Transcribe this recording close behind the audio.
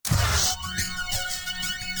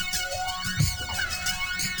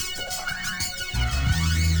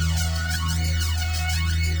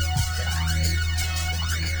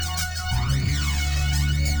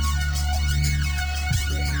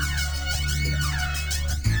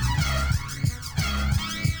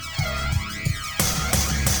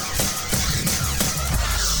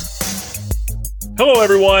Hello,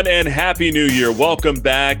 everyone, and Happy New Year. Welcome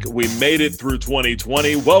back. We made it through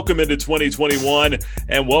 2020. Welcome into 2021,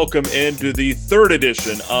 and welcome into the third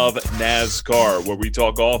edition of NASCAR, where we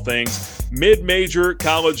talk all things mid-major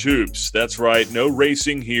college hoops. That's right, no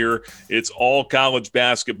racing here. It's all college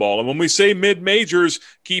basketball. And when we say mid-majors,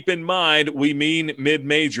 keep in mind we mean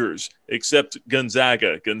mid-majors, except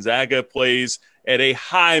Gonzaga. Gonzaga plays at a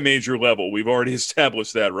high major level. We've already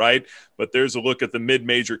established that, right? But there's a look at the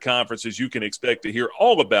mid-major conferences you can expect to hear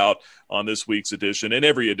all about on this week's edition and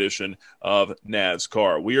every edition of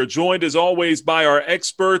NASCAR. We are joined, as always, by our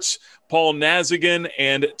experts, Paul Nazigan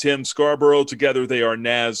and Tim Scarborough. Together, they are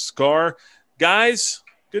NASCAR. Guys,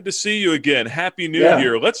 good to see you again. Happy New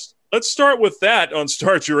Year. Let's start with that on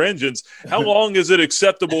Start Your Engines. How long is it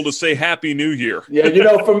acceptable to say Happy New Year? Yeah,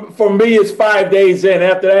 for me, it's 5 days in.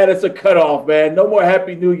 After that, it's a cutoff, man. No more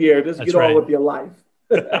Happy New Year. Just get on with your life.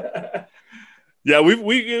 Yeah,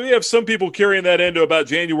 we have some people carrying that into about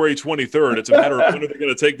January 23rd. It's a matter of when they're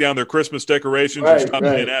going to take down their Christmas decorations and stop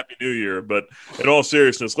saying Happy New Year. But in all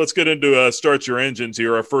seriousness, let's get into Start Your Engines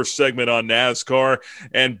here, our first segment on NASCAR.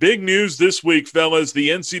 And big news this week, fellas, the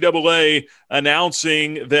NCAA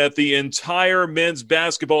announcing that the entire men's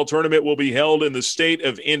basketball tournament will be held in the state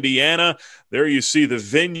of Indiana. There you see the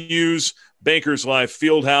venues. Bankers Life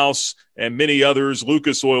Fieldhouse, and many others.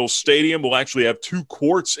 Lucas Oil Stadium will actually have 2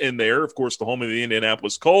 courts in there, of course, the home of the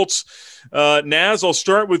Indianapolis Colts. Naz, I'll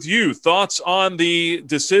start with you. Thoughts on the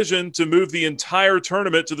decision to move the entire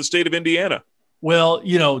tournament to the state of Indiana? Well,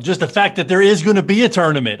 just the fact that there is going to be a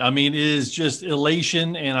tournament, is just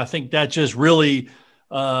elation, and I think that just really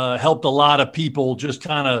helped a lot of people just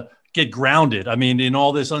kind of get grounded, in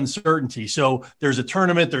all this uncertainty. So there's a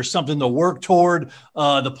tournament, there's something to work toward.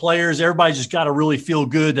 The players, everybody just got to really feel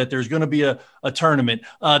good that there's going to be a tournament.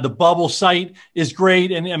 The bubble site is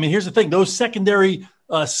great. And here's the thing, those secondary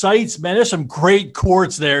sites, man, there's some great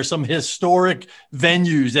courts there, some historic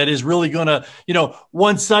venues that is really going to,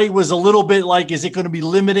 one site was a little bit like, is it going to be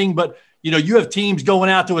limiting? But you have teams going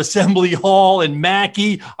out to Assembly Hall and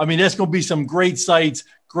Mackey. That's going to be some great sites.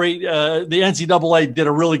 Great. The NCAA did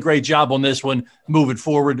a really great job on this one, moving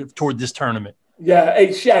forward toward this tournament. Yeah. Hey,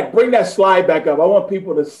 Shaq, bring that slide back up. I want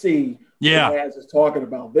people to see what Naz is talking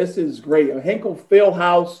about. This is great. A Hinkle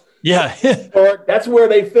Fieldhouse. Yeah. That's where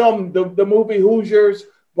they filmed the movie Hoosiers,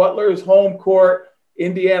 Butler's home court,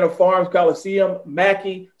 Indiana Farms Coliseum,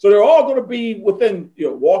 Mackey. So they're all going to be within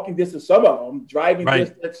walking distance, some of them, driving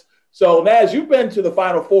distance. So, Naz, you've been to the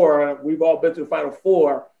Final Four. We've all been to the Final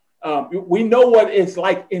Four. We know what it's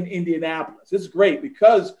like in Indianapolis. It's great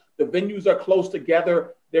because the venues are close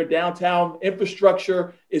together. Their downtown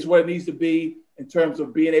infrastructure is what it needs to be in terms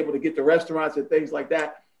of being able to get the restaurants and things like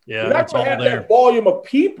that. Yeah, we're not going to have that volume of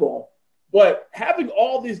people, but having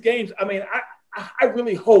all these games, I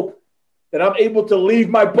really hope that I'm able to leave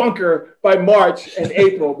my bunker by March and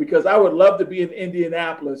April because I would love to be in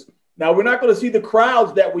Indianapolis. Now, we're not going to see the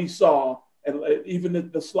crowds that we saw, and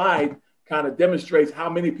even the slide kind of demonstrates how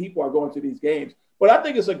many people are going to these games. But I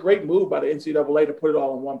think it's a great move by the NCAA to put it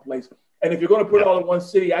all in one place. And if you're going to put it all in one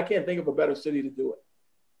city, I can't think of a better city to do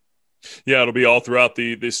it. Yeah, it'll be all throughout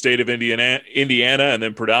the state of Indiana, and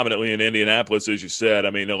then predominantly in Indianapolis, as you said.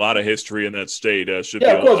 A lot of history in that state. Should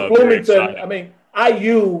of course, Bloomington.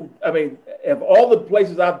 IU, of all the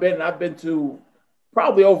places I've been to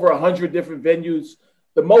probably over 100 different venues.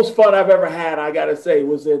 The most fun I've ever had, I got to say,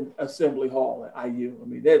 was in Assembly Hall at IU.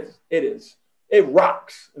 It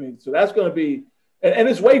rocks. So that's going to be, and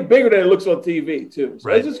it's way bigger than it looks on TV too. So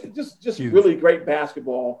it's just really great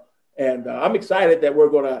basketball. And I'm excited that we're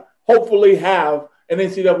going to hopefully have an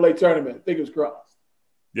NCAA tournament. Fingers crossed.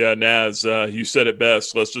 Yeah, Naz, you said it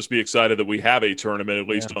best. Let's just be excited that we have a tournament, at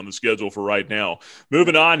least on the schedule for right now.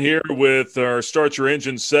 Moving on here with our Start Your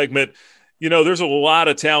Engine segment. There's a lot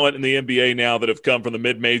of talent in the NBA now that have come from the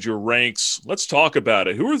mid-major ranks. Let's talk about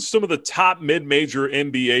it. Who are some of the top mid-major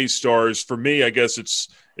NBA stars? For me, I guess it's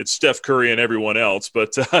Steph Curry and everyone else.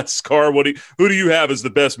 But, Scar, who do you have as the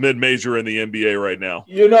best mid-major in the NBA right now?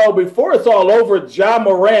 Before it's all over, Ja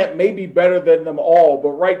Morant may be better than them all.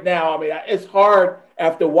 But right now, it's hard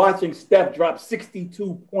after watching Steph drop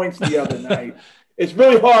 62 points the other night. It's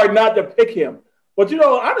really hard not to pick him. But,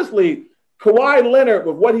 honestly, Kawhi Leonard,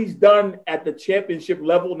 with what he's done at the championship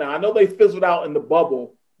level now, I know they fizzled out in the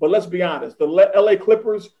bubble, but let's be honest. The LA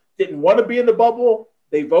Clippers didn't want to be in the bubble.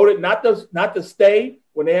 They voted not to stay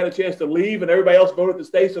when they had a chance to leave, and everybody else voted to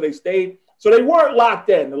stay, so they stayed. So they weren't locked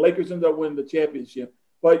in. The Lakers ended up winning the championship.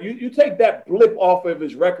 But you take that blip off of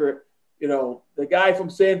his record, the guy from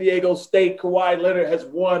San Diego State, Kawhi Leonard, has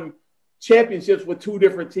won championships with 2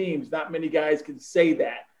 different teams. Not many guys can say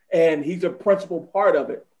that. And he's a principal part of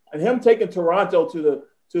it. And him taking Toronto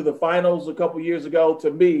to the finals a couple years ago,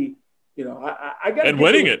 to me, I got to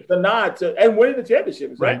winning it, the nod to, and winning the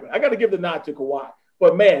championship. Exactly. Right. I got to give the nod to Kawhi.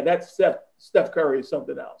 But man, that Steph Curry is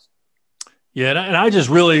something else. Yeah, and I just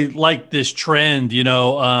really like this trend.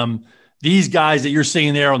 These guys that you're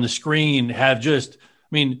seeing there on the screen have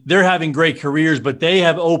they're having great careers, but they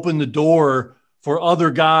have opened the door for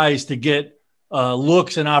other guys to get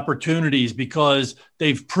looks and opportunities because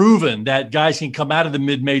they've proven that guys can come out of the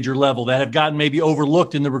mid-major level that have gotten maybe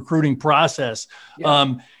overlooked in the recruiting process.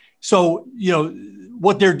 Yeah. So,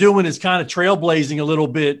 what they're doing is kind of trailblazing a little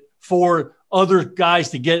bit for other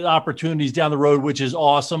guys to get opportunities down the road, which is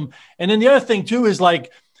awesome. And then the other thing too is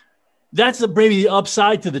that's maybe the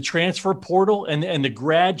upside to the transfer portal and the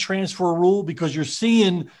grad transfer rule, because you're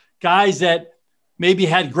seeing guys that maybe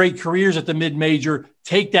had great careers at the mid-major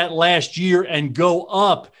take that last year and go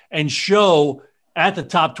up and show at the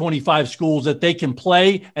top 25 schools that they can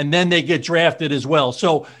play, and then they get drafted as well.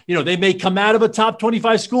 So, they may come out of a top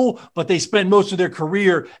 25 school, but they spend most of their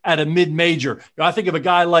career at a mid-major. I think of a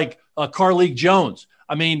guy like Carlik Jones.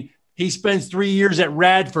 He spends 3 years at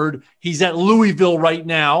Radford. He's at Louisville right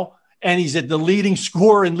now, and he's at the leading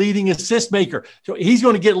scorer and leading assist maker. So he's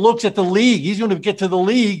going to get looks at the league. He's going to get to the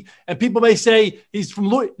league, and people may say he's from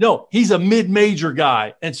Louisville. No, he's a mid-major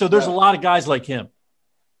guy. And so there's a lot of guys like him.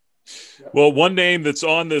 Well, one name that's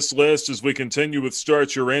on this list as we continue with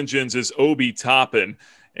Start Your Engines is Obi Toppin.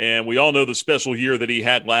 And we all know the special year that he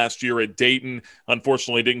had last year at Dayton.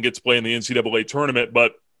 Unfortunately, didn't get to play in the NCAA tournament.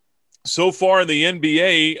 But so far in the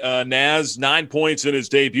NBA, Naz, 9 points in his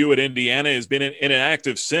debut at Indiana, has been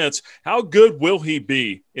inactive since. How good will he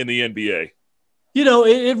be in the NBA?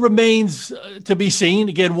 It remains to be seen.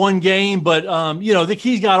 Again, one game, but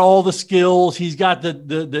he's got all the skills. He's got the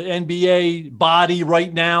NBA body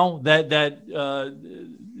right now that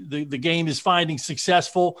the game is finding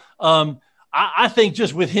successful. I think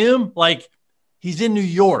just with him, he's in New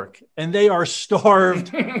York and they are starved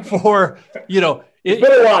for It's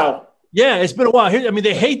been a while. Yeah, it's been a while.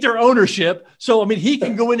 They hate their ownership. So he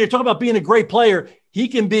can go in there, talk about being a great player. He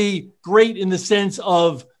can be great in the sense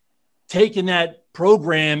of taking that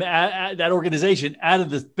program, that organization out of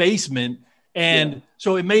the basement. And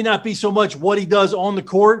so it may not be so much what he does on the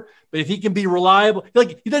court, but if he can be reliable,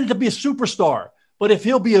 he doesn't have to be a superstar, but if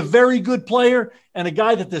he'll be a very good player and a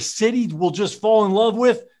guy that the city will just fall in love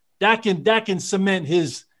with, that can cement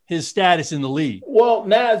his status in the league. Well,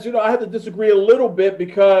 Naz, I have to disagree a little bit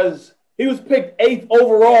because he was picked 8th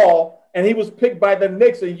overall and he was picked by the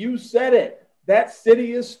Knicks. And you said it, that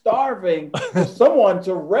city is starving for someone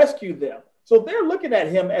to rescue them. So they're looking at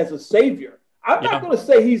him as a savior. I'm not going to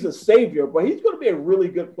say he's a savior, but he's going to be a really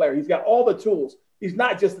good player. He's got all the tools. He's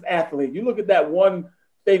not just an athlete. You look at that one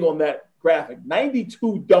thing on that graphic,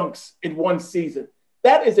 92 dunks in one season.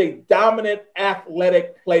 That is a dominant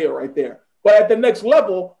athletic player right there. But at the next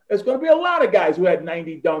level, there's going to be a lot of guys who had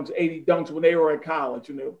 90 dunks, 80 dunks when they were in college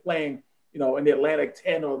and they were playing, in the Atlantic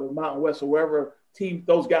 10 or the Mountain West or wherever team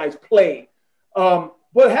those guys played.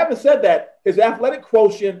 But having said that, his athletic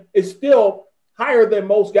quotient is still higher than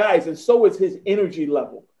most guys, and so is his energy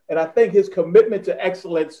level. And I think his commitment to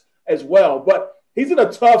excellence as well. But he's in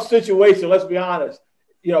a tough situation, let's be honest.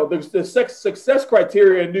 The success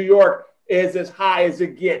criteria in New York is as high as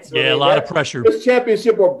it gets. Yeah, a lot of pressure. It's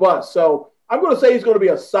championship or bust. So I'm going to say he's going to be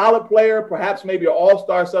a solid player, perhaps maybe an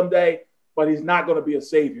all-star someday, but he's not going to be a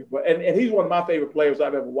savior. And he's one of my favorite players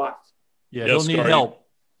I've ever watched. Yeah, he'll need help.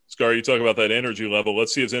 Scar, you talk about that energy level.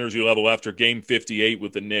 Let's see his energy level after Game 58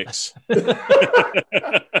 with the Knicks.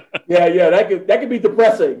 Yeah, that could be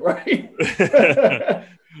depressing, right?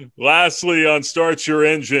 Lastly, on Start Your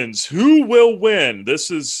Engines, who will win?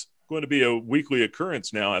 This is going to be a weekly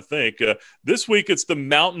occurrence now, I think. This week it's the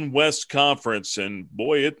Mountain West Conference, and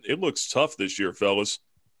boy, it looks tough this year, fellas.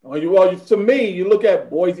 Well, to me, you look at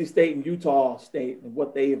Boise State and Utah State and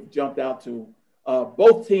what they have jumped out to.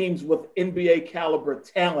 Both teams with NBA caliber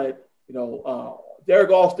talent. Derek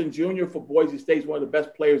Alston Jr. for Boise State is one of the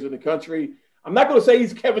best players in the country. I'm not going to say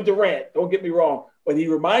he's Kevin Durant. Don't get me wrong, but he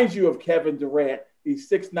reminds you of Kevin Durant. He's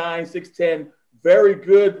 6'9", 6'10", very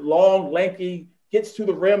good, long, lanky, gets to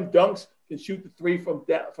the rim, dunks, can shoot the three from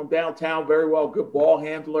downtown very well, good ball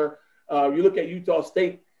handler. You look at Utah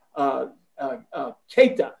State,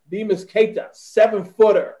 Keita, Neemias Queta,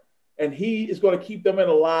 7-footer, and he is going to keep them in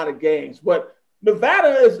a lot of games. But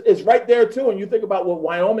Nevada is right there too. And you think about what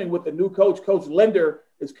Wyoming with the new coach, Coach Linder,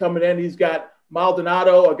 is coming in. He's got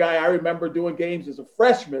Maldonado, a guy I remember doing games as a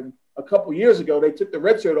freshman a couple years ago. They took the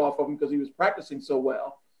red shirt off of him because he was practicing so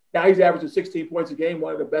well. Now he's averaging 16 points a game,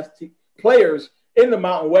 one of the best players in the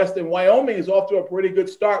Mountain West. And Wyoming is off to a pretty good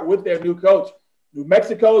start with their new coach. New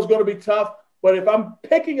Mexico is going to be tough. But if I'm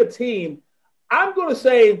picking a team, I'm going to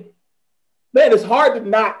say, man, it's hard to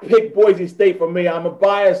not pick Boise State for me. I'm a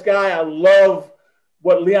biased guy. I love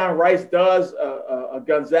what Leon Rice does,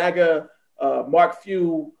 Gonzaga, Mark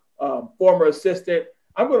Few, former assistant.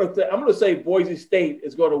 I'm going to say Boise State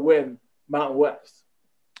is going to win Mountain West.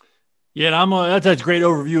 Yeah, that's a great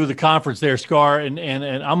overview of the conference there, Scar, and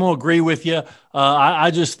I'm going to agree with you.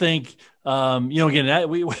 I just think, again,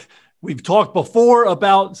 we've talked before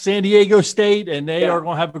about San Diego State, and they are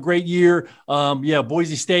going to have a great year.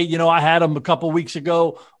 Boise State, I had them a couple of weeks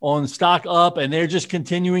ago on Stock Up, and they're just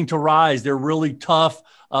continuing to rise. They're really tough.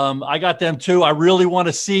 I got them too. I really want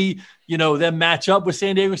to see, them match up with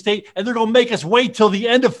San Diego State, and they're going to make us wait till the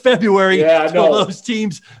end of February till those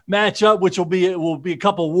teams match up, which will be a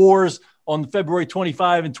couple wars on February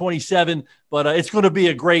 25 and 27. But it's going to be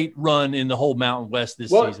a great run in the whole Mountain West this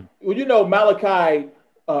season. Well,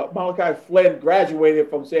 Malachi Flynn graduated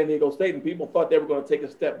from San Diego State, and people thought they were going to take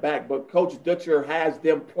a step back. But Coach Dutcher has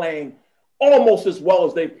them playing almost as well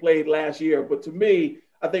as they played last year. But to me,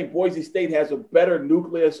 I think Boise State has a better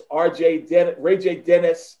nucleus. Ray J.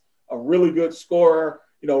 Dennis, a really good scorer.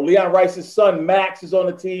 Leon Rice's son, Max, is on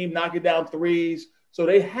the team, knocking down threes. So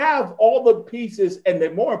they have all the pieces, and the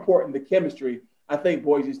more important, the chemistry. I think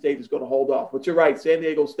Boise State is going to hold off. But you're right, San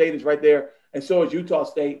Diego State is right there, and so is Utah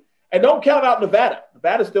State. And don't count out Nevada.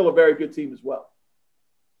 Nevada's still a very good team as well.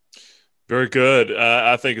 Very good.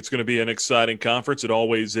 I think it's going to be an exciting conference. It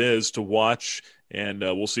always is to watch, and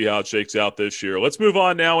we'll see how it shakes out this year. Let's move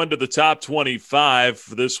on now into the top 25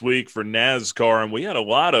 for this week for NASCAR, and we had a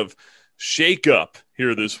lot of shakeup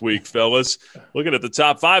here this week, fellas. Looking at the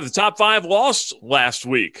top five lost last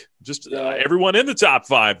week. Just everyone in the top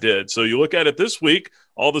five did. So you look at it this week,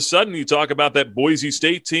 all of a sudden you talk about that Boise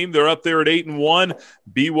State team. They're up there at 8-1.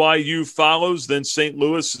 BYU follows, then St.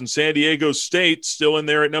 Louis and San Diego State still in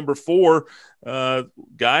there at number 4.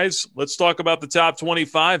 Guys, let's talk about the top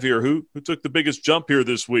 25 here. Who took the biggest jump here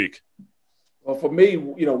this week? Well, for me,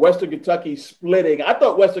 Western Kentucky splitting. I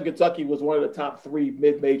thought Western Kentucky was one of the top 3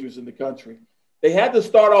 mid-majors in the country. They had to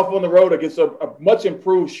start off on the road against a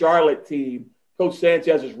much-improved Charlotte team. Coach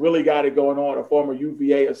Sanchez has really got it going on, a former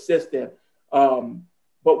UVA assistant.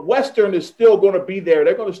 But Western is still going to be there.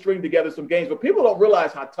 They're going to string together some games. But people don't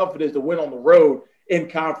realize how tough it is to win on the road in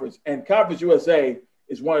conference. And Conference USA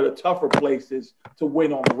is one of the tougher places to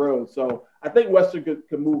win on the road. So I think Western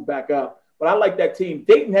can move back up. But I like that team.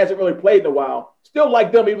 Dayton hasn't really played in a while. Still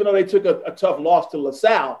like them, even though they took a tough loss to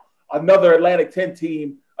LaSalle, another Atlantic 10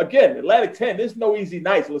 team. Again, Atlantic 10, there's no easy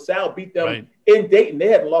nights. LaSalle beat them in Dayton. They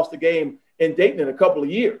hadn't lost a game in Dayton in a couple of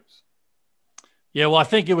years. Yeah, well, I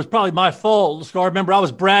think it was probably my fault, Scar. Remember, I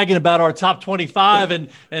was bragging about our top 25, and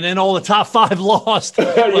then all the top 5 lost.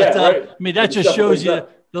 But, I mean, that just shows you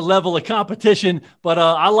the level of competition. But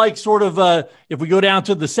I like sort of if we go down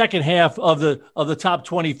to the second half of the top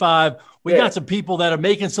 25, we got some people that are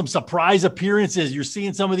making some surprise appearances. You're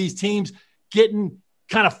seeing some of these teams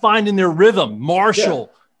finding their rhythm.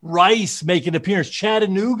 Marshall, Rice making an appearance.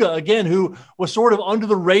 Chattanooga, again, who was sort of under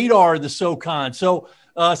the radar in the SoCon. So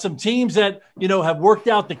some teams that, have worked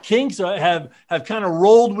out the kinks, have kind of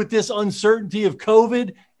rolled with this uncertainty of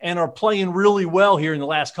COVID and are playing really well here in the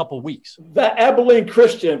last couple of weeks. That Abilene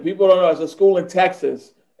Christian, people don't know, it's a school in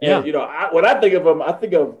Texas. And, when I think of them, I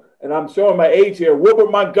think of, and I'm showing my age here,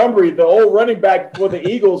 Wilbert Montgomery, the old running back for the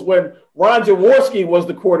Eagles when Ron Jaworski was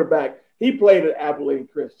the quarterback. He played at Abilene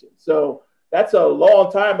Christian. So that's a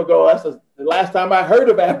long time ago. That's the last time I heard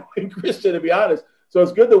of Abilene Christian, to be honest. So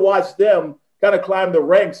it's good to watch them kind of climb the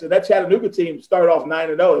ranks. And that Chattanooga team started off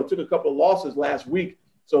 9-0. They took a couple of losses last week.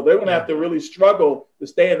 So they're going to have to really struggle to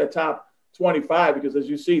stay in the top 25 because, as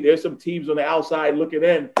you see, there's some teams on the outside looking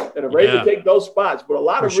in that are ready to take those spots. But a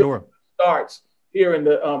lot of starts here in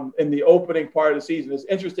the opening part of the season. It's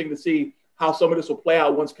interesting to see how some of this will play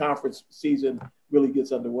out once conference season really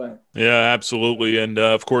gets underway. Yeah, absolutely. And,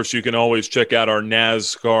 of course, you can always check out our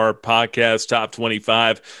NASCAR podcast, Top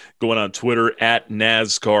 25, going on Twitter at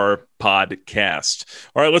NASCAR Podcast.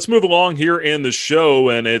 All right, let's move along here in the show,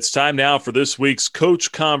 and it's time now for this week's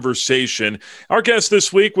Coach Conversation. Our guest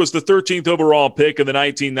this week was the 13th overall pick in the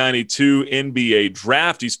 1992 NBA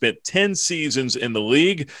Draft. He spent 10 seasons in the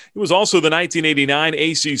league. He was also the 1989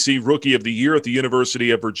 ACC Rookie of the Year at the University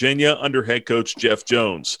of Virginia under head coach Jeff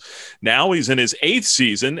Jones. Now he's in his 8th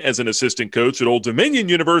season as an assistant coach at Old Dominion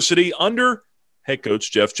University under head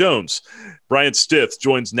coach Jeff Jones. Bryant Stith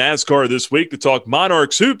joins NASCAR this week to talk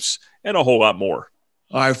Monarchs hoops and a whole lot more.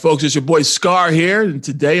 All right, folks, it's your boy Scar here, and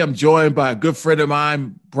today I'm joined by a good friend of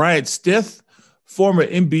mine, Bryant Stith, former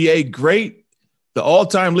NBA great, the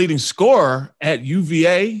all-time leading scorer at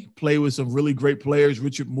UVA, played with some really great players,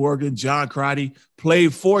 Richard Morgan, John Crotty,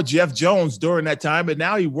 played for Jeff Jones during that time, and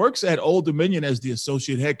now he works at Old Dominion as the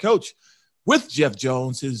associate head coach with Jeff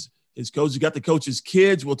Jones, his coach. He got to coach his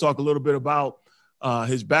kids. We'll talk a little bit about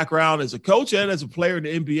his background as a coach and as a player in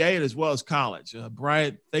the NBA and as well as college.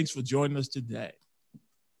 Bryant, thanks for joining us today.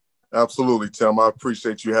 Absolutely, Tim. I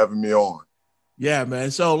appreciate you having me on. Yeah,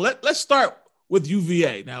 man. So let's start with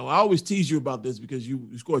UVA. Now, I always tease you about this because you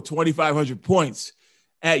scored 2,500 points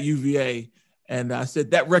at UVA. And I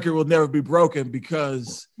said that record will never be broken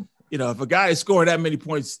because, you know, if a guy is scoring that many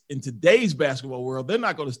points in today's basketball world, they're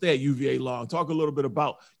not going to stay at UVA long. Talk a little bit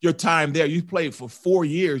about your time there. You played for 4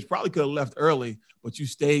 years, probably could have left early, but you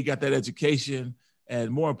stayed, got that education,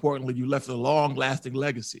 and more importantly, you left a long-lasting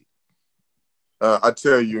legacy. I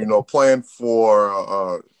tell you, playing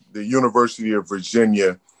for the University of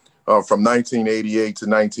Virginia from 1988 to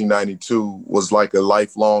 1992 was like a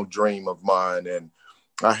lifelong dream of mine. And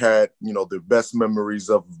I had, the best memories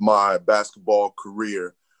of my basketball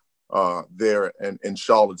career there in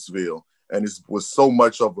Charlottesville. And it was so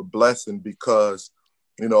much of a blessing because,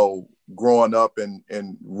 growing up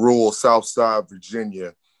in rural Southside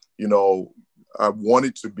Virginia, I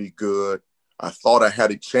wanted to be good. I thought I had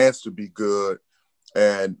a chance to be good.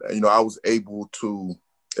 And, I was able to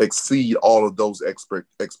exceed all of those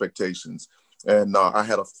expectations. And I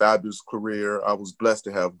had a fabulous career. I was blessed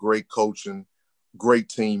to have great coaching, great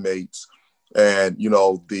teammates. And,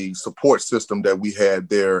 the support system that we had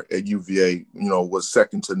there at UVA, was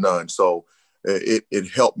second to none. So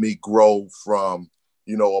it helped me grow from,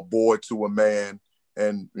 a boy to a man.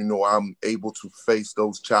 And, I'm able to face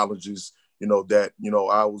those challenges, that,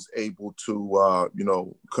 I was able to,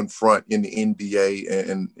 confront in the NBA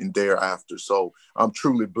and thereafter. So I'm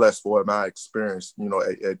truly blessed for my experience,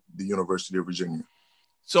 at the University of Virginia.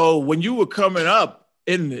 So when you were coming up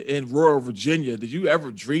in rural Virginia, did you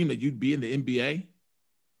ever dream that you'd be in the NBA?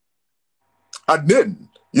 I didn't.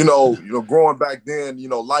 Growing back then,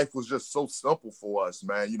 life was just so simple for us,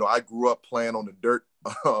 man. I grew up playing on the dirt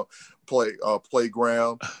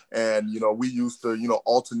playground, and we used to,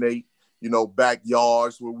 alternate,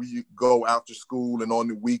 backyards where we go after school and on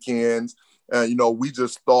the weekends. And, we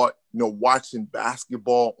just thought, watching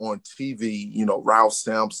basketball on TV, Ralph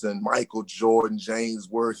Sampson, Michael Jordan, James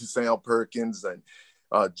Worthy, Sam Perkins, and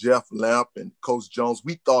Jeff Lamp and Coach Jones,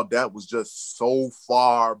 we thought that was just so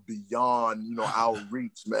far beyond, our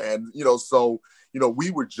reach, man. So,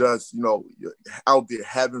 we were just, out there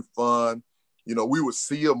having fun. We would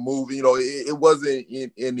see a movie, it wasn't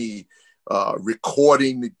in any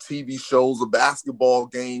recording the TV shows or basketball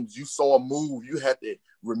games. You saw a move, you had to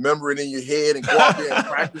remember it in your head and go out there and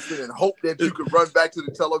practice it and hope that you could run back to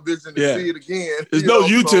the television and see it again. There's no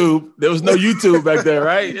YouTube. So, there was no YouTube back there,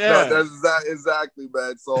 right? Yeah, no, that's exactly,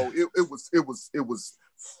 man. So it was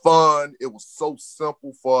fun. It was so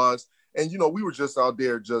simple for us, and we were just out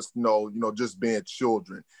there, just just being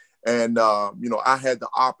children. And I had the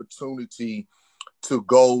opportunity to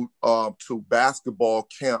go to basketball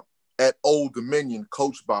camp at Old Dominion,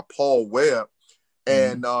 coached by Paul Webb,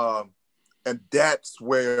 and that's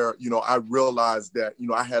where, I realized that,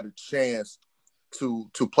 I had a chance to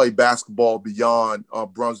play basketball beyond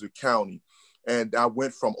Brunswick County. And I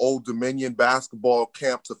went from Old Dominion basketball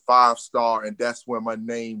camp to 5-star, and that's where my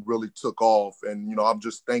name really took off. And, I'm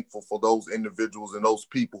just thankful for those individuals and those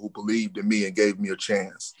people who believed in me and gave me a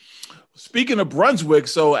chance. Speaking of Brunswick,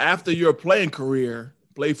 so after your playing career,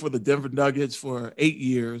 played for the Denver Nuggets for 8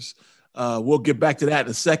 years. We'll get back to that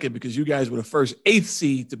in a second because you guys were the first 8th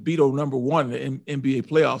seed to beat number 1 in the NBA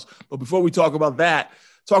playoffs. But before we talk about that,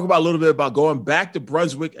 talk about a little bit about going back to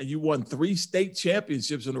Brunswick, and you won 3 state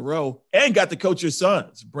championships in a row and got to coach your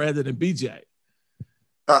sons, Brandon and BJ.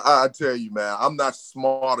 I tell you, man, I'm not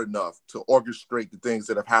smart enough to orchestrate the things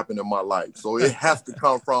that have happened in my life. So it has to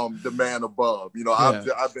come from the man above.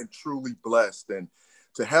 I've been truly blessed, and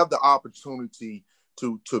to have the opportunity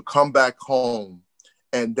to come back home.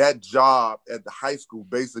 And that job at the high school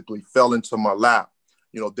basically fell into my lap.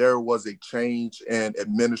 There was a change in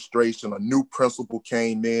administration. A new principal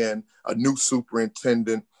came in, a new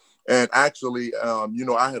superintendent. And actually,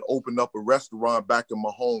 I had opened up a restaurant back in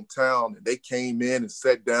my hometown, and they came in and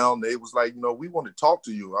sat down. They was like, we want to talk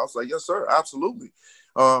to you. I was like, yes, sir, absolutely.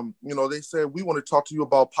 They said, we want to talk to you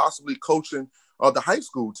about possibly coaching the high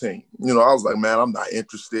school team. I was like, man, I'm not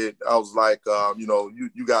interested. I was like,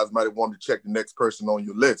 you guys might have wanted to check the next person on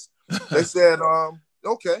your list. They said,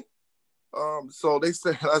 okay. So they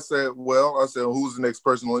said, I said, who's the next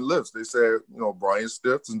person on the list? They said, Brian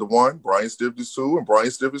Stiff is the one, Brian Stiff is two, and Brian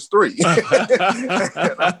Stiff is three.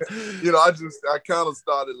 I kind of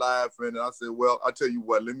started laughing, and I said, well, I tell you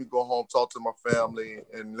what, let me go home, talk to my family,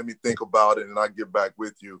 and let me think about it, and I'll get back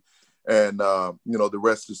with you. And the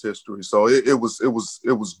rest is history. So it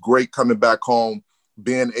was great coming back home,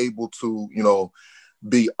 being able to,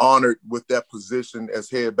 be honored with that position as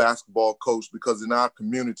head basketball coach, because in our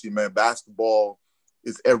community, man, basketball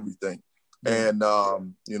is everything. And,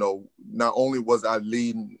 not only was I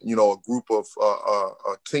leading, a group of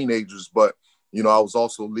teenagers, but, I was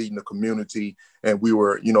also leading the community, and we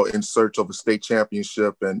were, in search of a state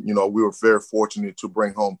championship. And, we were very fortunate to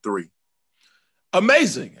bring home 3.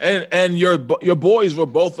 Amazing. And your boys were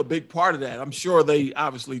both a big part of that. I'm sure they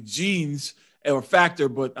obviously genes a factor,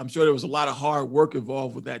 but I'm sure there was a lot of hard work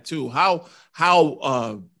involved with that too. How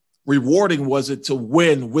rewarding was it to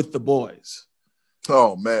win with the boys?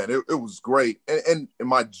 Oh man, it was great. And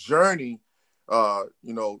my journey, to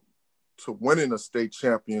winning a state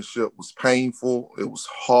championship was painful. It was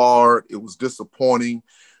hard. It was disappointing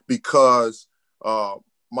because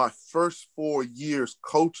my first 4 years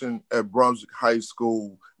coaching at Brunswick High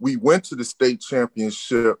School, we went to the state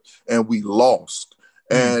championship and we lost.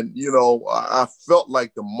 And, I felt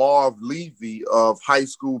like the Marv Levy of high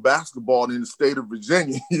school basketball in the state of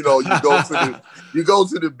Virginia. You go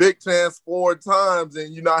to the Big Ten 4 times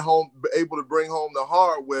and you're not able to bring home the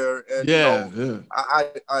hardware. And,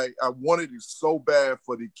 I wanted it so bad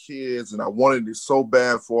for the kids, and I wanted it so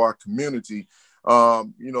bad for our community,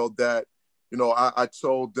 that, I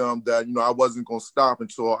told them that, I wasn't going to stop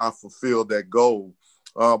until I fulfilled that goal.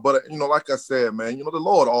 But, like I said, man, the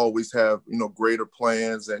Lord always have, greater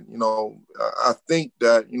plans. And, I think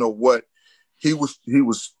that, what he was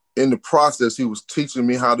in the process, he was teaching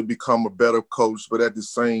me how to become a better coach. But at the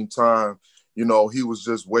same time, he was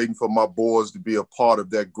just waiting for my boys to be a part of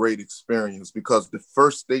that great experience, because the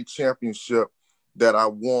first state championship that I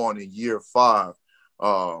won in year 5,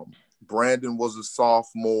 Brandon was a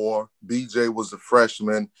sophomore, BJ was a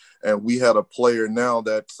freshman, and we had a player now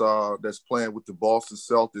that's playing with the Boston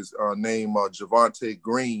Celtics named Javonte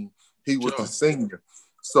Green. He was the senior.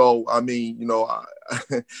 So, I mean,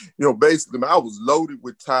 basically, I was loaded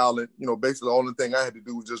with talent. Basically, the only thing I had to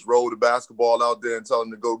do was just roll the basketball out there and tell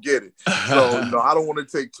them to go get it. So, I don't want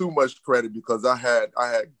to take too much credit, because I had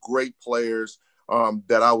great players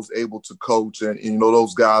that I was able to coach, and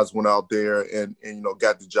those guys went out there and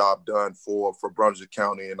got the job done for Brunswick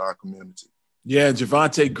County and our community. Yeah,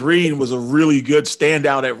 Javonte Green was a really good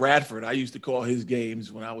standout at Radford. I used to call his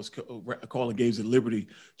games when I was calling games at Liberty.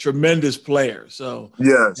 Tremendous player. So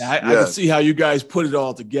yes, I can see how you guys put it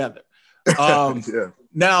all together.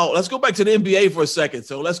 Now let's go back to the NBA for a second.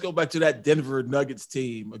 So let's go back to that Denver Nuggets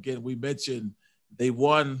team. Again, we mentioned they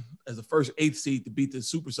won as the first 8th seed to beat the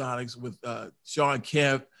Supersonics with Sean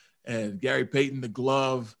Kemp and Gary Payton, the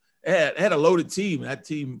glove. It had a loaded team. That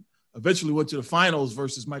team eventually went to the finals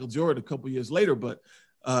versus Michael Jordan a couple years later, but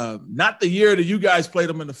not the year that you guys played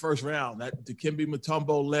them in the first round. That Dikembe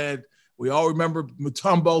Mutombo led. We all remember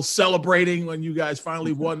Mutombo celebrating when you guys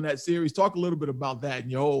finally won that series. Talk a little bit about that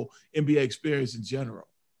and your whole NBA experience in general.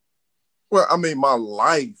 Well, I mean, my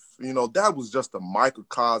life, that was just a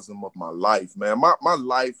microcosm of my life, man. My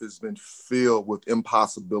life has been filled with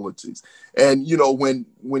impossibilities. And,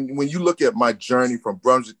 when you look at my journey from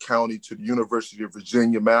Brunswick County to the University of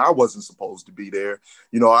Virginia, man, I wasn't supposed to be there.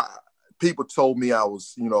 People told me I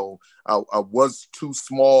was, I was too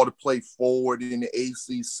small to play forward in the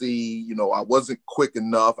ACC. I wasn't quick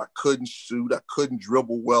enough. I couldn't shoot. I couldn't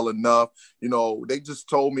dribble well enough. They just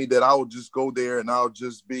told me that I would just go there and I would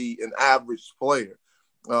just be an average player.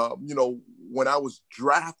 When I was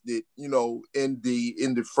drafted, in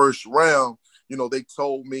the first round, they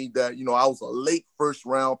told me that, I was a late first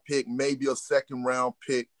round pick, maybe a second round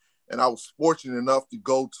pick. And I was fortunate enough to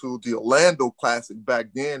go to the Orlando Classic back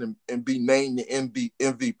then and be named the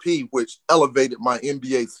MVP, which elevated my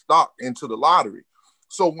NBA stock into the lottery.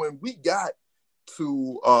 So when we got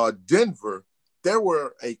to Denver, there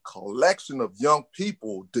were a collection of young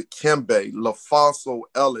people, Dikembe, LaFonso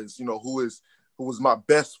Ellis, who was my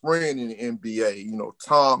best friend in the NBA,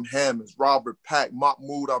 Tom Hammonds, Robert Pack,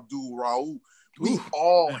 Mahmoud Abdul-Rauf. We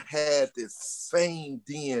all had this same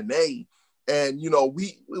DNA. And, it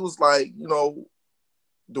was like,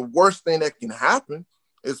 the worst thing that can happen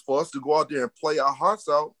is for us to go out there and play our hearts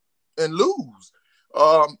out and lose.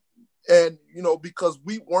 Because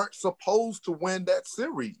we weren't supposed to win that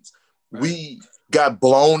series. Right. We got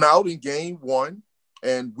blown out in game 1,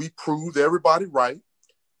 and we proved everybody right.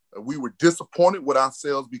 We were disappointed with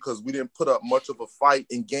ourselves because we didn't put up much of a fight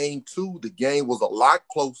in game 2. The game was a lot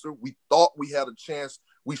closer. We thought we had a chance.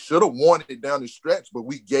 We should have won it down the stretch, but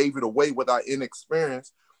we gave it away with our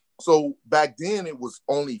inexperience. So back then it was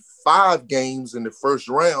only 5 games in the first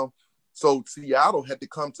round. So Seattle had to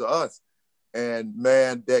come to us. And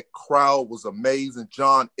man, that crowd was amazing.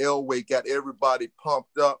 John Elway got everybody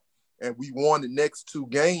pumped up, and we won the next 2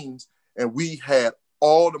 games, and we had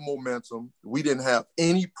all the momentum. We didn't have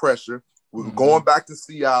any pressure. We were going back to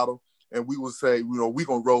Seattle, and we would say, we're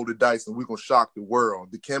going to roll the dice and we're going to shock the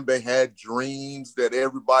world. Dikembe had dreams that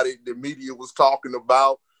everybody, the media was talking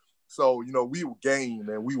about. So, we were game,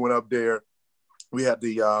 and we went up there. We had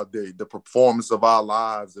the performance of our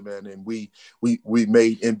lives, man, and we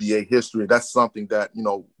made NBA history. That's something that,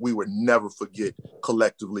 we would never forget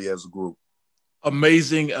collectively as a group.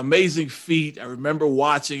 Amazing feat. I remember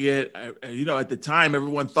watching it. At the time,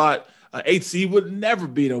 everyone thought 8 seed would never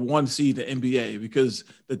beat a 1 seed in the NBA because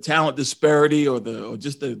the talent disparity or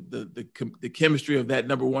just the chemistry of that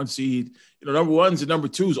number 1 seed. Number 1s and number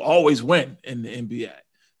 2s always win in the NBA.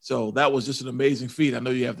 So that was just an amazing feat. I know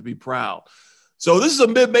you have to be proud. So this is a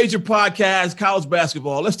mid-major podcast, college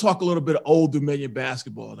basketball. Let's talk a little bit of Old Dominion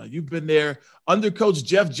basketball. Now, you've been there under Coach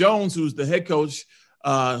Jeff Jones, who's the head coach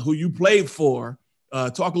who you played for.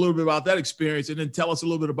 Talk a little bit about that experience, and then tell us a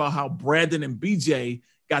little bit about how Brandon and BJ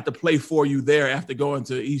got to play for you there after going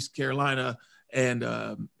to East Carolina and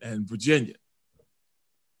Virginia.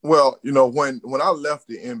 Well, when I left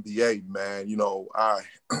the NBA, man,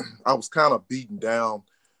 I was kind of beaten down,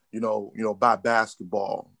 by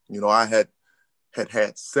basketball. I had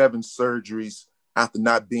 7 surgeries after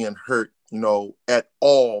not being hurt, at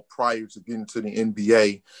all prior to getting to the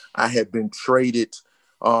NBA. I had been traded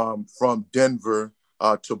from Denver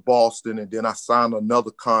to Boston, and then I signed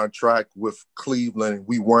another contract with Cleveland, and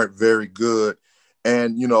we weren't very good.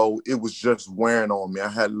 And, it was just wearing on me. I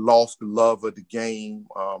had lost the love of the game.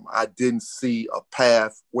 I didn't see a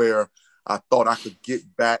path where I thought I could get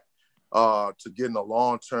back to getting a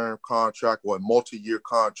long-term contract or a multi-year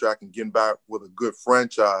contract and getting back with a good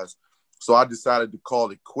franchise. So I decided to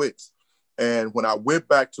call it quits. And when I went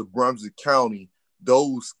back to Brunswick County,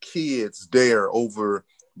 those kids there over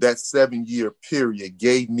that 7-year period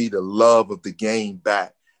gave me the love of the game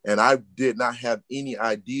back. And I did not have any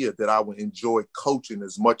idea that I would enjoy coaching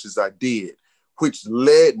as much as I did, which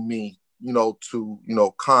led me, to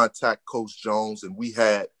contact Coach Jones. And we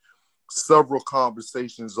had several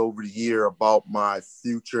conversations over the year about my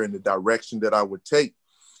future and the direction that I would take.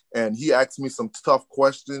 And he asked me some tough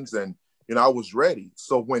questions, and, I was ready.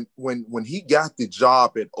 So when he got the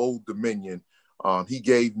job at Old Dominion, he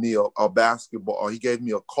gave me he gave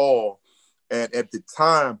me a call. And at the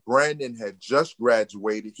time, Brandon had just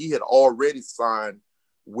graduated. He had already signed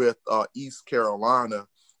with East Carolina,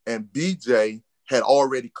 and BJ had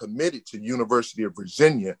already committed to University of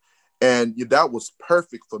Virginia. And that was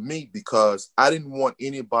perfect for me because I didn't want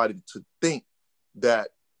anybody to think that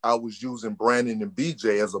I was using Brandon and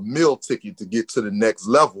BJ as a meal ticket to get to the next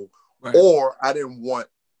level. Right. Or I didn't want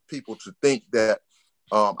people to think that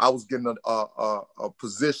I was getting a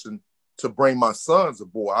position to bring my sons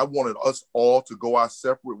aboard. I wanted us all to go our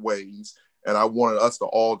separate ways, and I wanted us to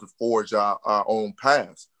all to forge our own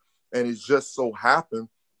paths. And it just so happened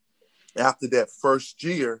after that first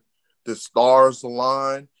year, the stars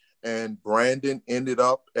aligned, and Brandon ended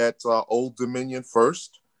up at Old Dominion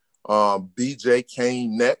first. BJ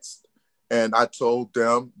came next, and I told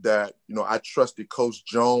them that, I trusted Coach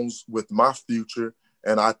Jones with my future.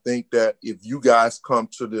 And I think that if you guys come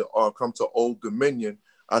to Old Dominion,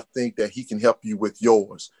 I think that he can help you with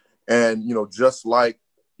yours. And, just like,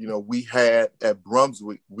 we had at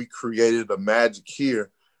Brunswick, we created a magic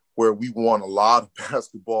here where we won a lot of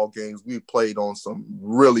basketball games. We played on some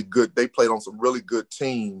really good, they played on some really good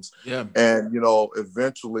teams. Yeah. And,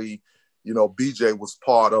 eventually, BJ was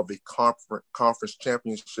part of a conference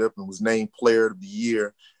championship and was named Player of the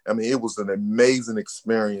Year. I mean, it was an amazing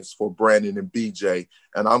experience for Brandon and BJ.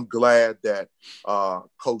 And I'm glad that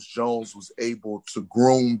Coach Jones was able to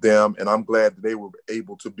groom them, and I'm glad that they were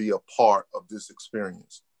able to be a part of this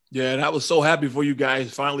experience. Yeah, and I was so happy for you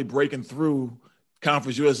guys finally breaking through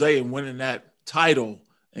Conference USA and winning that title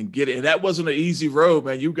and getting it. That wasn't an easy road,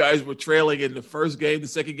 man. You guys were trailing in the first game, the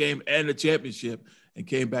second game, and the championship, and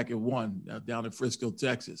came back and won down in Frisco,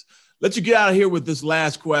 Texas. Let you get out of here with this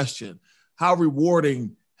last question. How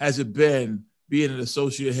rewarding has it been being an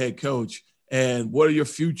associate head coach, and what are your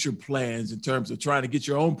future plans in terms of trying to get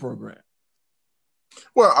your own program?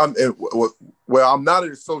 Well, I'm not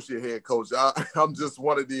an associate head coach. I'm just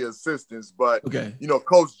one of the assistants. But, okay.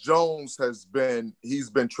 Coach Jones he's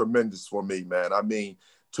been tremendous for me, man. I mean,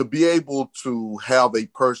 to be able to have a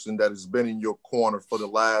person that has been in your corner for the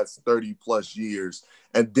last 30 plus years,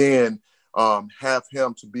 and then have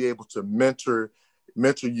him to be able to mentor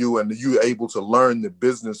you, and you able to learn the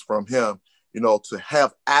business from him, to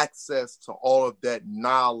have access to all of that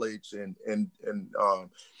knowledge, and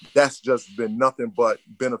that's just been nothing but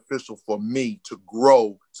beneficial for me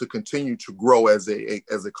to continue to grow as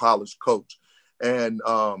a college coach, and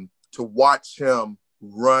to watch him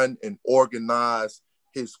run and organize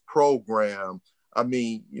his program. I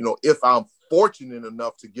mean, if I'm fortunate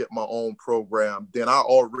enough to get my own program, then I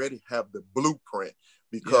already have the blueprint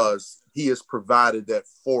because he has provided that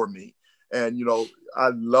for me. And, I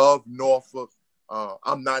love Norfolk.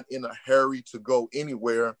 I'm not in a hurry to go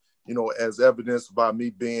anywhere, as evidenced by me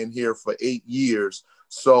being here for 8 years.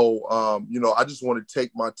 So, I just want to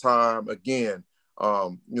take my time again.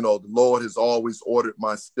 The Lord has always ordered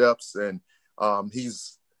my steps, and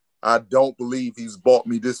I don't believe he's brought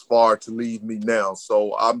me this far to leave me now.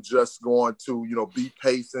 So I'm just going to, be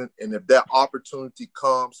patient. And if that opportunity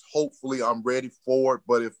comes, hopefully I'm ready for it.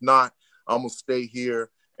 But if not, I'm going to stay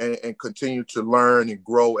here and continue to learn and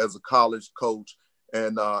grow as a college coach,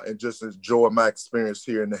 and just enjoy my experience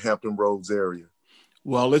here in the Hampton Roads area.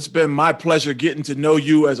 Well, it's been my pleasure getting to know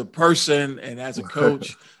you as a person and as a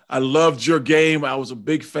coach. I loved your game. I was a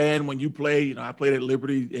big fan when you played. I played at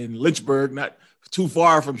Liberty in Lynchburg, not too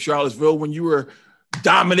far from Charlottesville, when you were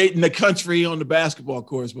dominating the country on the basketball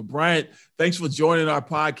courts. But Bryant, thanks for joining our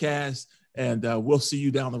podcast, and we'll see you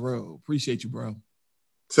down the road. Appreciate you, bro.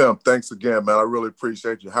 Tim, thanks again, man. I really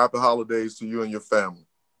appreciate you. Happy holidays to you and your family.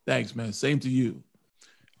 Thanks, man. Same to you.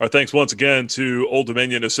 Our thanks once again to Old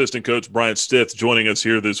Dominion assistant coach Bryant Stith joining us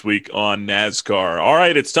here this week on NASCAR. All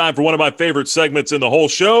right, it's time for one of my favorite segments in the whole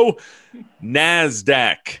show,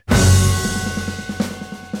 NASDAQ.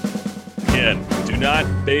 Again, do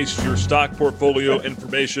not base your stock portfolio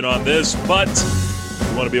information on this, but if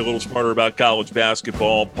you want to be a little smarter about college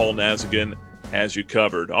basketball, Paul Nazigan has you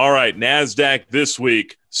covered. All right, NASDAQ this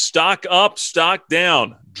week. Stock up, stock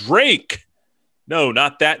down. Drake. No,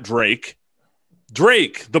 not that Drake.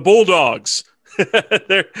 Drake, the Bulldogs.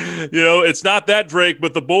 It's not that Drake,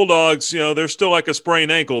 but the Bulldogs, they're still like a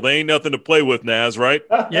sprained ankle. They ain't nothing to play with, Naz, right?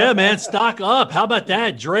 Yeah, man, stock up. How about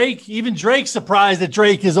that? Drake, even Drake's surprised that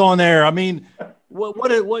Drake is on there. I mean,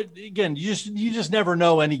 what again, you just never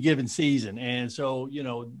know any given season. And so,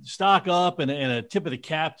 stock up and a tip of the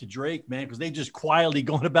cap to Drake, man, because they just quietly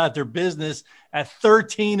going about their business at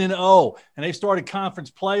 13-0, and they've started conference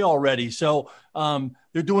play already. So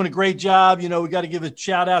they're doing a great job. We got to give a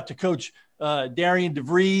shout out to Coach Darian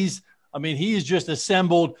DeVries. I mean, he has just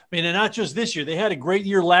assembled. I mean, and not just this year. They had a great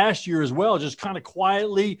year last year as well, just kind of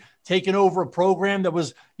quietly taking over a program that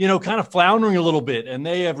was, kind of floundering a little bit. And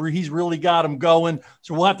he's really got them going.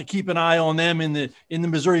 So we'll have to keep an eye on them in the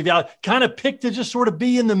Missouri Valley. Kind of picked to just sort of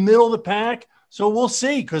be in the middle of the pack. So we'll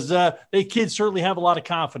see, because they kids certainly have a lot of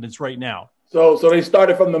confidence right now. So they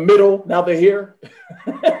started from the middle. Now they're here.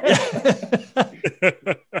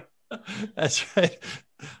 That's right.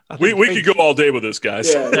 We could go all day with this,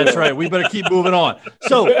 guys. Yeah. That's right. We better keep moving on.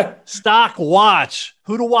 So, stock watch.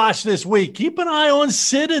 Who to watch this week? Keep an eye on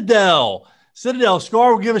Citadel.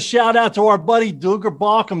 Scar will give a shout out to our buddy Duger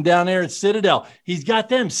Balkum down there at Citadel. He's got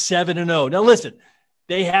them 7-0. Now, listen,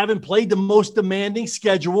 they haven't played the most demanding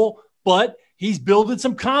schedule, but he's building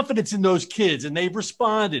some confidence in those kids, and they've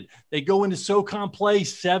responded. They go into SoCon play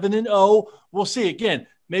 7-0. We'll see. Again,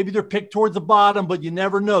 maybe they're picked towards the bottom, but you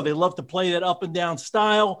never know. They love to play that up and down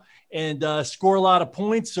style and score a lot of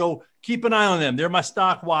points. So keep an eye on them. They're my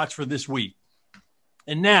stock watch for this week.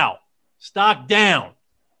 And now, stock down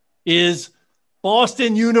is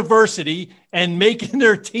Boston University and making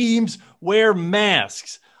their teams wear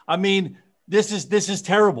masks. I mean, this is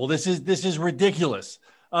terrible. This is ridiculous.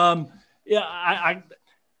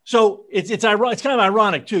 So it's ironic. It's kind of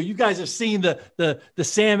ironic too. You guys have seen the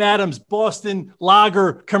Sam Adams Boston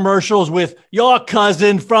Lager commercials with your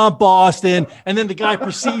cousin from Boston, and then the guy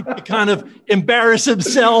proceeds to kind of embarrass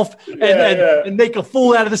himself and make a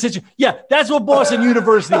fool out of the situation. Yeah, that's what Boston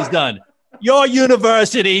University's done. Your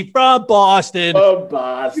university from Boston. From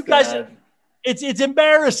Boston. You guys, it's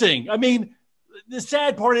embarrassing. I mean, the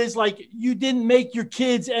sad part is, like, you didn't make your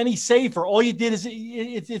kids any safer. All you did is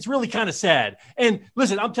it's really kind of sad. And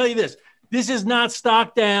listen, I'll tell you this. This is not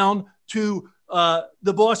stock down to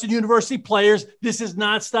the Boston University players. This is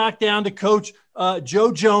not stock down to Coach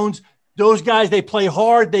Joe Jones. Those guys, they play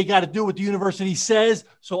hard. They got to do what the university says.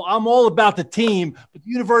 So I'm all about the team. But the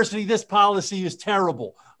university, this policy is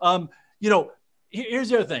terrible. Here's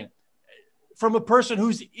the other thing. From a person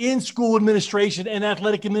who's in school administration and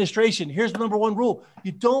athletic administration, here's the number one rule.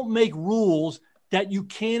 You don't make rules that you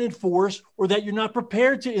can't enforce or that you're not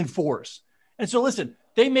prepared to enforce. And so, listen,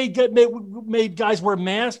 they made guys wear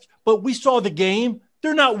masks, but we saw the game.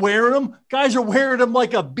 They're not wearing them. Guys are wearing them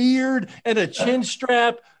like a beard and a chin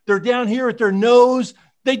strap. They're down here at their nose.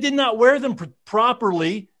 They did not wear them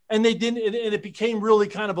properly, and they didn't. And it became really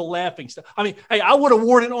kind of a laughing stuff. I mean, hey, I would have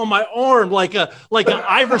worn it on my arm like an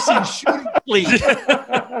Iverson shooting cleat.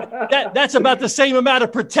 That's about the same amount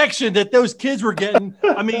of protection that those kids were getting.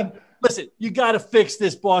 I mean, listen, you got to fix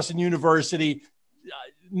this, Boston University.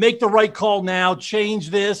 Make the right call now. Change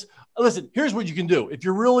this. Listen, here's what you can do. If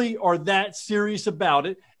you really are that serious about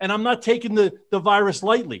it, and I'm not taking the virus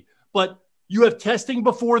lightly, but you have testing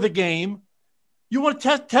before the game. You want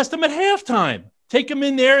to test them at halftime. Take them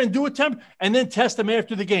in there and do a temp, and then test them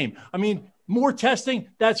after the game. I mean, more testing,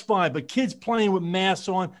 that's fine. But kids playing with masks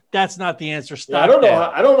on, that's not the answer. Stop. Yeah,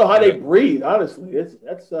 I don't know how they breathe, honestly.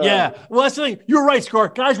 Yeah. Well, that's the thing. You're right, Scar.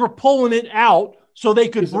 Guys were pulling it out so they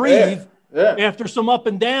could breathe after some up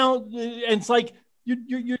and down. And it's like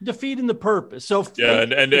you're defeating the purpose. So yeah,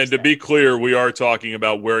 and to be clear, we are talking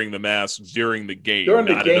about wearing the mask during the game, not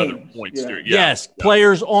at other points. Yeah. Yes,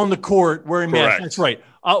 players on the court wearing masks. That's right.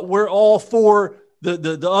 We're all for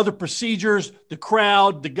the other procedures, the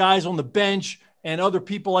crowd, the guys on the bench, and other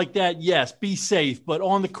people like that. Yes, be safe, but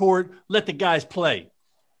on the court, let the guys play.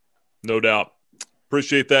 No doubt.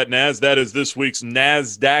 Appreciate that, Naz. That is this week's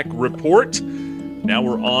NASDAQ report. Now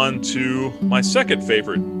we're on to my second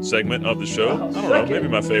favorite segment of the show. I don't know, maybe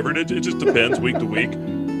my favorite. It just depends week to week.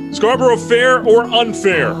 Scarborough fair or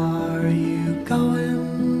unfair? Are you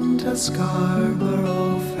going to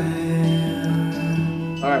Scarborough Fair?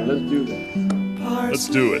 All right, let's do that. Let's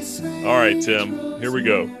do it. All right, Tim, here we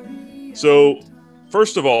go. So,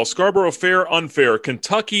 first of all, Scarborough fair, unfair.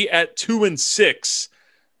 Kentucky at 2-6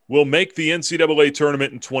 will make the NCAA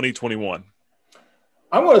tournament in 2021.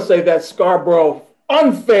 I'm going to say that Scarborough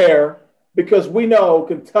unfair because we know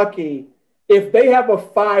Kentucky, if they have a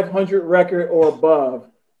 500 record or above,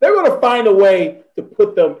 they're going to find a way to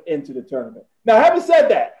put them into the tournament. Now, having said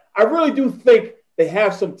that, I really do think they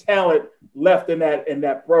have some talent left in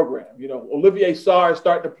that program. You know, Olivier Sarr is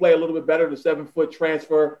starting to play a little bit better, the 7-foot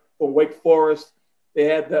transfer from Wake Forest. They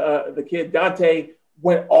had the kid Dante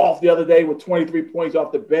went off the other day with 23 points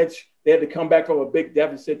off the bench. They had to come back from a big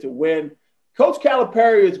deficit to win. Coach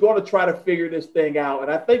Calipari is going to try to figure this thing out.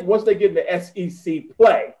 And I think once they get into SEC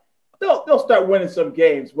play, they'll start winning some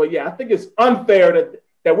games. But, yeah, I think it's unfair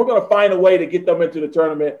that we're going to find a way to get them into the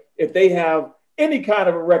tournament if they have any kind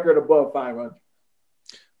of a record above 500.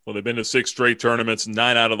 Well, they've been to 6 straight tournaments,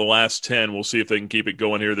 9 out of the last 10. We'll see if they can keep it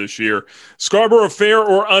going here this year. Scarborough fair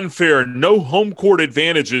or unfair? No home court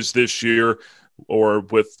advantages this year, or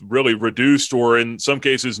with really reduced or in some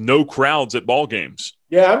cases no crowds at ball games.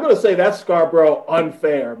 Yeah, I'm going to say that's Scarborough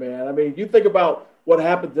unfair, man. I mean, you think about what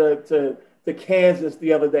happened to Kansas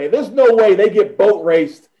the other day. There's no way they get boat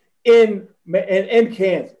raced in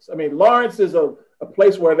Kansas. I mean, Lawrence is a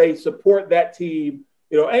place where they support that team.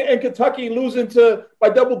 You know, and Kentucky losing by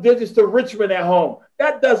double digits to Richmond at home.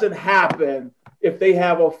 That doesn't happen if they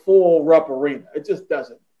have a full Rupp Arena. It just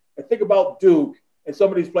doesn't. And think about Duke and some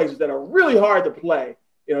of these places that are really hard to play.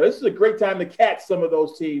 You know, this is a great time to catch some of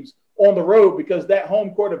those teams on the road because that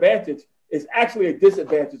home court advantage is actually a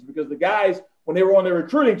disadvantage because the guys, when they were on their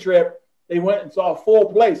recruiting trip, they went and saw a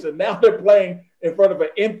full place, and now they're playing in front of an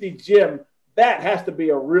empty gym. That has to be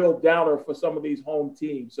a real downer for some of these home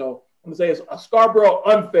teams. So I'm going to say it's a Scarborough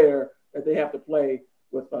unfair that they have to play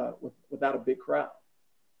without a big crowd.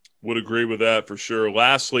 Would agree with that for sure.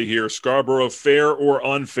 Lastly here, Scarborough fair or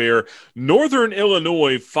unfair? Northern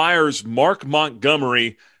Illinois fires Mark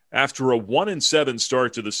Montgomery after a 1-7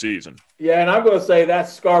 start to the season. Yeah, and I'm going to say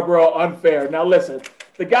that's Scarborough unfair. Now, listen,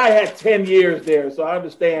 the guy had 10 years there, so I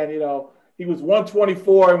understand, you know, he was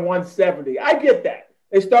 124 and 170. I get that.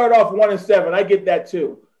 They started off 1-7. I get that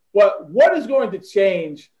too. But what is going to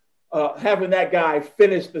change having that guy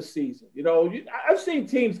finish the season? You know, I've seen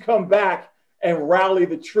teams come back and rally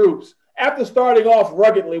the troops after starting off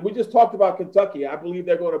ruggedly. We just talked about Kentucky. I believe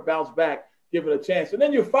they're going to bounce back, give it a chance. And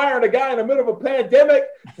then you're firing a guy in the middle of a pandemic.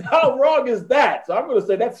 How wrong is that? So I'm going to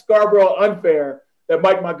say that's Scarborough unfair that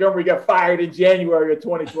Mike Montgomery got fired in January of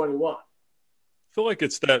 2021. I feel like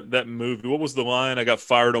it's that movie. What was the line? I got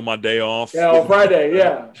fired on my day off. Yeah, on Friday,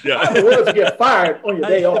 yeah. Yeah. What if you get fired on your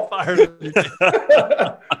day off?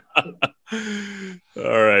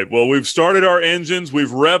 All right. Well, we've started our engines. We've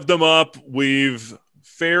revved them up. We've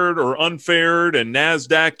fared or unfared and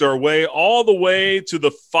NASDAQ'd our way all the way to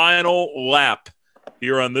the final lap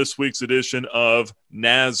here on this week's edition of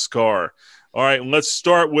NASCAR. All right, and let's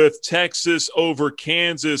start with Texas over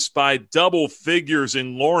Kansas by double figures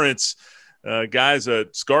in Lawrence. Guys,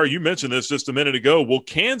 Scar, you mentioned this just a minute ago. Will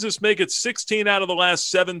Kansas make it 16 out of the last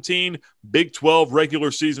 17 Big 12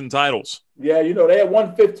 regular season titles? Yeah, they had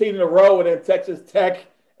won 15 in a row, and then Texas Tech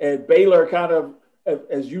and Baylor kind of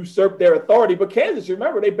has usurped their authority. But Kansas,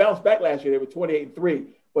 remember, they bounced back last year. They were 28-3.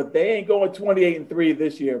 But they ain't going 28-3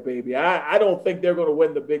 this year, baby. I don't think they're going to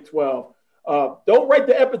win the Big 12. Don't write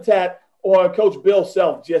the epitaph on Coach Bill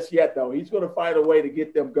Self just yet, though. He's going to find a way to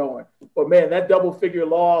get them going. But, man, that double-figure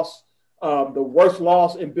loss, the worst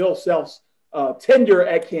loss in Bill Self's tenure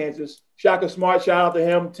at Kansas. Shaka Smart, shout out to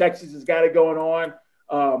him. Texas has got it going on.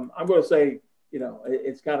 I'm going to say,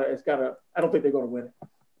 it's got to – I don't think they're going to win it.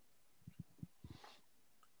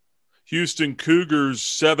 Houston Cougars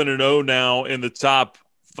 7-0 now in the top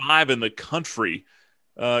 5 in the country.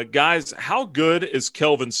 Guys, how good is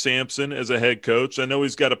Kelvin Sampson as a head coach? I know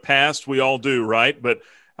he's got a past. We all do, right? But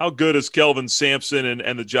how good is Kelvin Sampson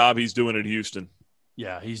and the job he's doing at Houston?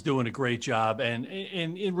 Yeah, he's doing a great job. And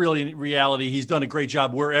in reality, he's done a great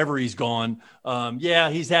job wherever he's gone.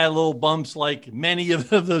 He's had little bumps like many of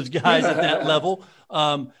those guys at that level.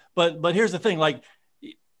 But here's the thing,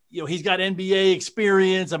 he's got NBA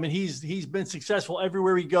experience. I mean, he's been successful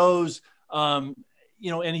everywhere he goes.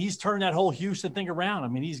 And he's turned that whole Houston thing around. I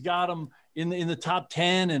mean, he's got them in the top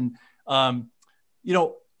 10. And,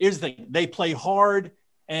 here's the thing. They play hard,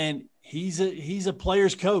 and he's a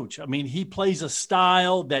player's coach. I mean, he plays a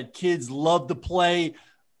style that kids love to play.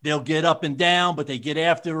 They'll get up and down, but they get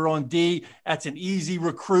after her on D. That's an easy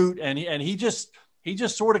recruit. And he just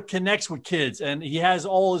sort of connects with kids, and he has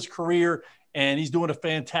all his career, and he's doing a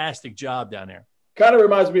fantastic job down there. Kind of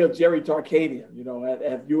reminds me of Jerry Tarkanian,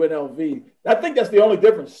 at UNLV. I think that's the only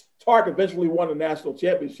difference. Tark eventually won a national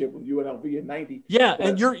championship with UNLV in 90. Yeah,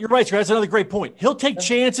 and you're right, Scott. That's another great point. He'll take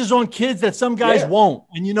chances on kids that some guys won't.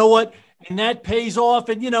 And you know what? And that pays off.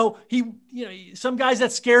 And, he some guys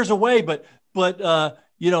that scares away, but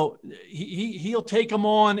he'll take them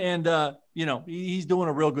on, and, he's doing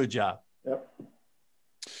a real good job. Yep.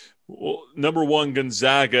 Well, number one,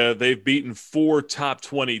 Gonzaga, they've beaten 4 top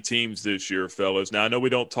 20 teams this year, fellas. Now, I know we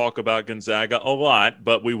don't talk about Gonzaga a lot,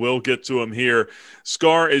 but we will get to them here.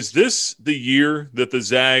 Scar, is this the year that the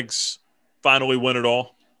Zags finally win it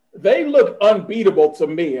all? They look unbeatable to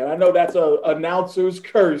me, and I know that's an announcer's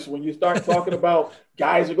curse when you start talking about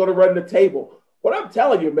guys are going to run the table. But I'm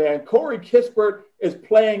telling you, man, Corey Kispert is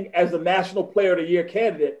playing as the National Player of the Year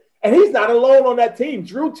candidate, and he's not alone on that team.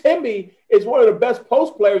 Drew Timme is one of the best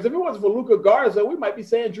post players. If it wasn't for Luka Garza, we might be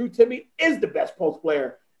saying Drew Timme is the best post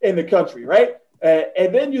player in the country, right?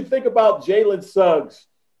 And then you think about Jalen Suggs,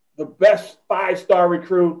 the best 5-star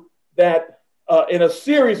recruit that in a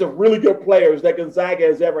series of really good players that Gonzaga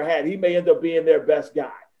has ever had. He may end up being their best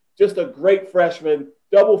guy. Just a great freshman,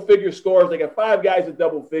 double-figure scores. They got 5 guys in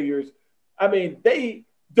double figures. I mean, they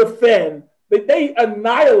defend. They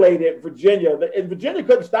annihilated Virginia, and Virginia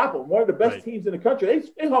couldn't stop them. One of the best teams in the country.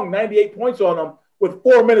 They hung 98 points on them with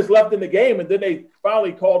 4 minutes left in the game, and then they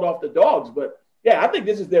finally called off the dogs. But, yeah, I think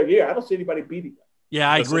this is their year. I don't see anybody beating them.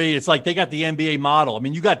 Yeah, I agree. It's like they got the NBA model. I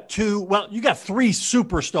mean, you got 3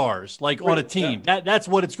 superstars on a team. Yeah. That's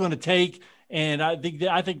what it's going to take, and I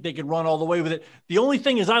think they can run all the way with it. The only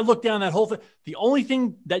thing is, I look down that whole thing, the only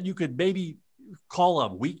thing that you could maybe call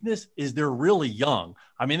a weakness is they're really young.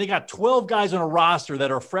 I mean, they got 12 guys on a roster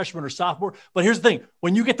that are freshmen or sophomore. But here's the thing: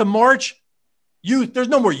 when you get to March, youth, there's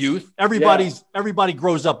no more youth. Everybody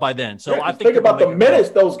grows up by then. So I think about the minutes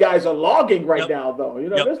those guys are logging right now, though.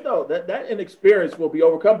 There's that inexperience will be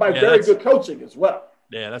overcome by very good coaching as well.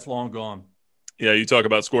 Yeah, that's long gone. Yeah, you talk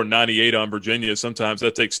about scoring 98 on Virginia. Sometimes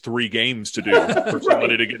that takes 3 games to do for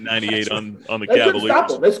somebody to get 98 on the Cavaliers. Stop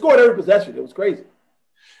them. They scored every possession. It was crazy.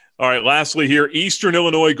 All right, lastly here, Eastern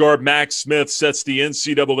Illinois guard Max Smith sets the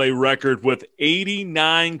NCAA record with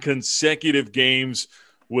 89 consecutive games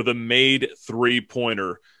with a made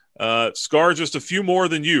 3-pointer. Scar, just a few more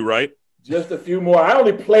than you, right? Just a few more. I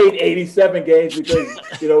only played 87 games because,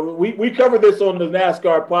 we covered this on the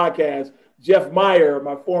NASCAR podcast. Jeff Meyer,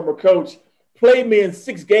 my former coach, played me in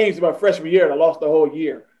 6 games in my freshman year, and I lost the whole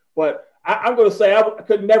year. But I'm going to say I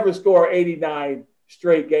could never score 89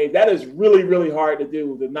 straight games. That is really, really hard to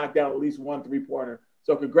do, to knock down at least 1 3-pointer.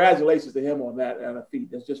 So congratulations to him on that feat.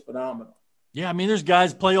 That's just phenomenal. Yeah, I mean, there's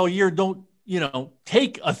guys play all year, don't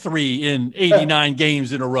take a 3 in 89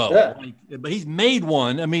 games in a row. Yeah. But he's made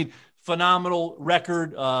one. I mean, phenomenal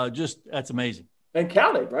record. That's amazing. And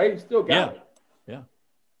counted, right? He still got it. Yeah.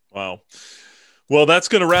 Wow. Well, that's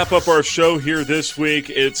going to wrap up our show here this week.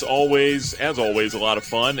 It's always, as always, a lot of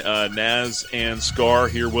fun. Naz and Scar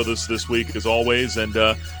here with us this week, as always. And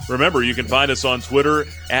remember, you can find us on Twitter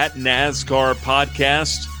at NASCAR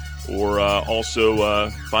Podcast or also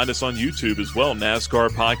find us on YouTube as well, NASCAR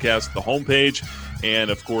Podcast, the homepage.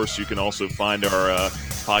 And, of course, you can also find our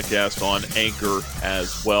podcast on Anchor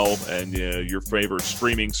as well, and your favorite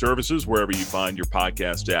streaming services, wherever you find your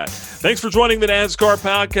podcast at. Thanks for joining the NASCAR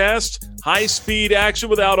Podcast. High-speed action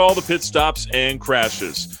without all the pit stops and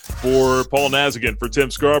crashes. For Paul Nazigan, for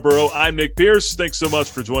Tim Scarborough, I'm Nick Pierce. Thanks so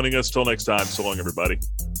much for joining us. Till next time, so long, everybody.